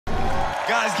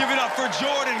Guys, give it up for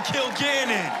Jordan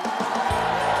Kilgannon.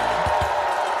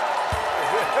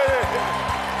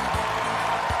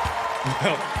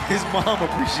 Well, his mom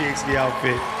appreciates the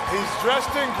outfit. He's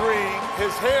dressed in green.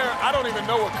 His hair, I don't even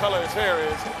know what color his hair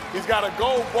is. He's got a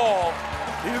gold ball.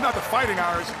 He's not the fighting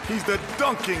Irish, he's the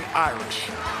dunking Irish.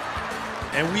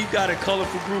 And we've got a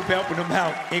colorful group helping him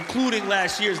out, including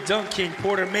last year's dunk king,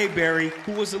 Porter Mayberry,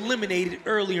 who was eliminated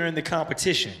earlier in the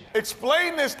competition.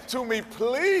 Explain this to me,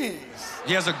 please.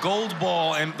 He has a gold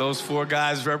ball, and those 4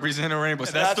 guys represent a rainbow.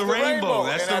 So that's the rainbow.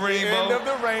 That's the rainbow. At the end of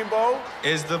the rainbow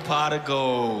is the pot of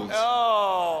gold.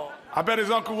 Oh. I bet his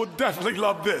uncle would definitely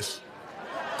love this.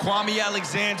 Kwame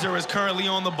Alexander is currently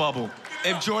on the bubble.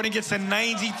 If Jordan gets a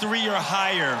 93 or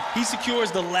higher, he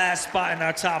secures the last spot in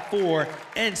our top 4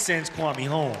 and sends Kwame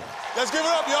home. Let's give it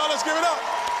up, y'all. Let's give it up.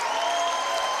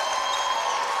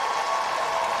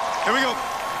 Here we go.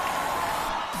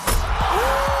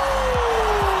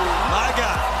 My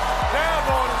God. Dab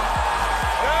on him.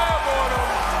 Dab on him.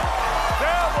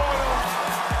 Dab on him.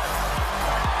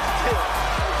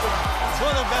 It's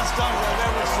one of the best dunks I've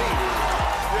ever seen.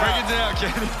 Yeah. Break it down,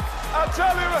 Kenny. I'll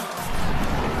tell you.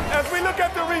 As we look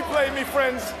at the replay, me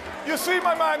friends, you see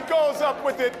my man goes up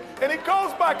with it, and he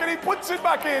goes back and he puts it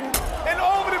back in, and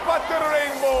over the pot to the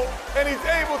rainbow, and he's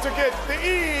able to get the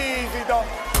easy dunk.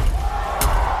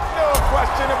 No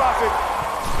question about it.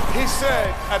 He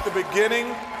said at the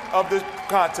beginning of the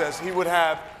contest he would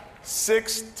have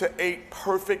 6 to 8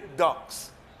 perfect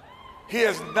dunks. He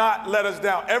has not let us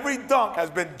down. Every dunk has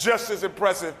been just as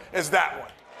impressive as that one.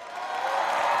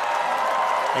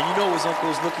 And you know his uncle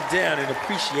was looking down and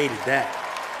appreciated that.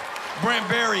 Brent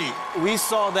Berry. We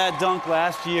saw that dunk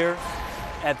last year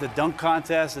at the dunk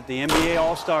contest at the NBA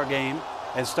All-Star Game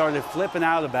and started flipping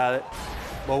out about it.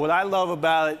 But what I love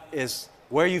about it is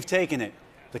where you've taken it.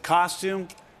 The costume,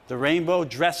 the rainbow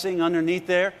dressing underneath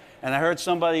there. And I heard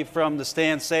somebody from the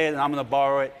stand say it, and I'm going to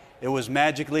borrow it. It was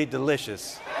magically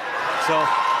delicious. So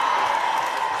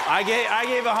I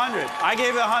gave 100. I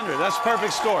gave it 100. That's a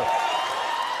perfect score.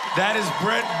 That is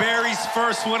Brent Berry's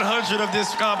first 100 of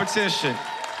this competition.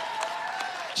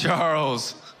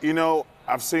 Charles. You know,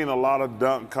 I've seen a lot of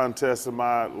dunk contests in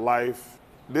my life.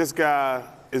 This guy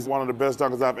is one of the best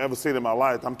dunkers I've ever seen in my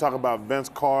life. I'm talking about Vince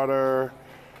Carter,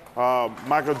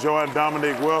 Michael Jordan,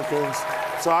 Dominique Wilkins.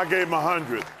 So I gave him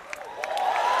 100.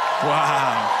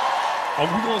 Wow. Are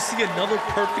we going to see another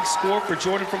perfect score for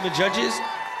Jordan from the judges?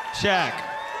 Shaq.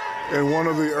 In one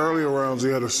of the earlier rounds, he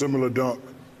had a similar dunk.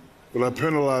 But I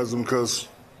penalized him because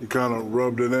he kind of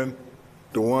rubbed it in.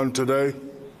 The one today,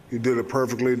 he did it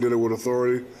perfectly, did it with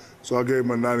authority. So I gave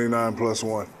him a 99 plus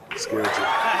 1. Scared you.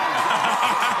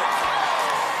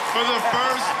 For the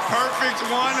first perfect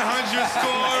 100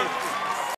 score